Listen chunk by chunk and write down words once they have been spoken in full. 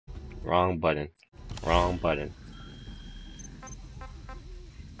Wrong button. Wrong button.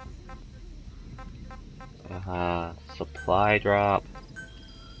 Supply drop.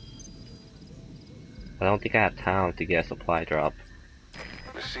 I don't think I have time to get a supply drop.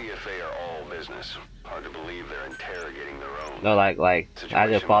 The CFA are all business. Hard to believe they're interrogating their own. No, like, I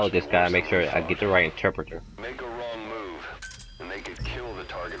just follow this guy and make sure I get the right interpreter. Make a wrong move, and they could kill the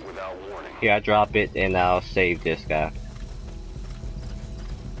target without warning. Here, I drop it and I'll save this guy.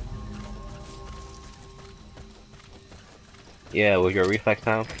 Yeah, with your reflex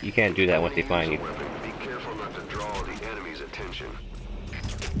time, you can't do that once they find you. Be careful not to draw the enemy's attention.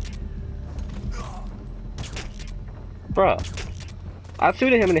 Bruh, I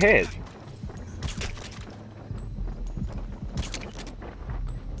shooted him in the head.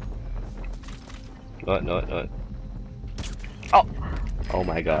 No. Oh! Oh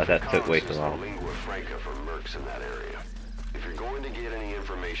my god, that took way too long. Lingua franca for mercs in that area. If you're going to get any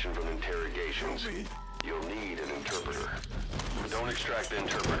information from interrogations, you'll need an interpreter. But don't extract the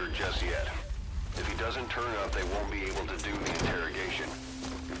interpreter just yet. If he doesn't turn up, they won't be able to do the interrogation.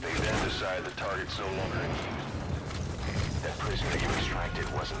 If they then decide the target's no longer in use. That prisoner you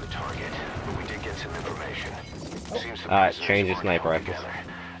extracted wasn't the target, but we did get some information. Alright, change the sniper rifle.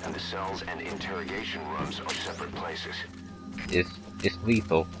 And the cells and interrogation rooms are separate places. It's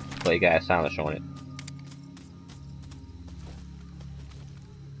lethal, but you got a silencer on it.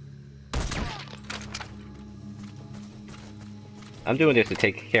 I'm doing this to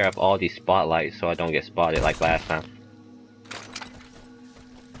take care of all these spotlights so I don't get spotted like last time.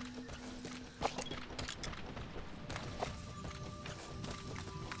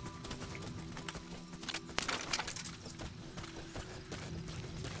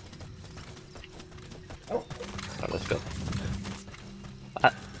 Alright, let's go.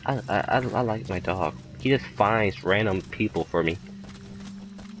 I like my dog. He just finds random people for me.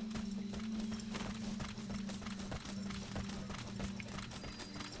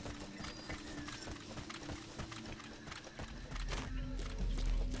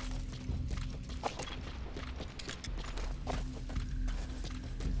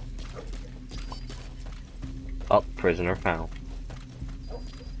 Oh, prisoner found.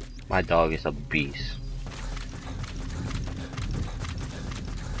 My dog is a beast.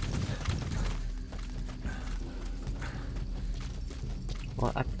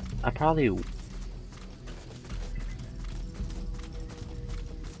 Well, I probably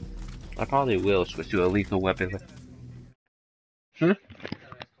will switch to a lethal weapon.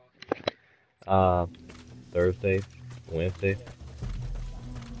 Thursday, Wednesday.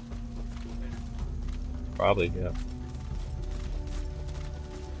 Probably, yeah.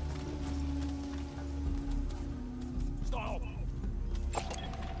 Stop!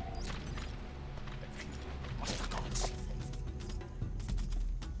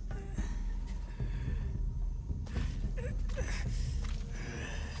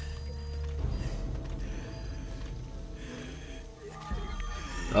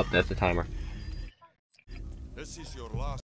 Oh, that's the timer. This is your last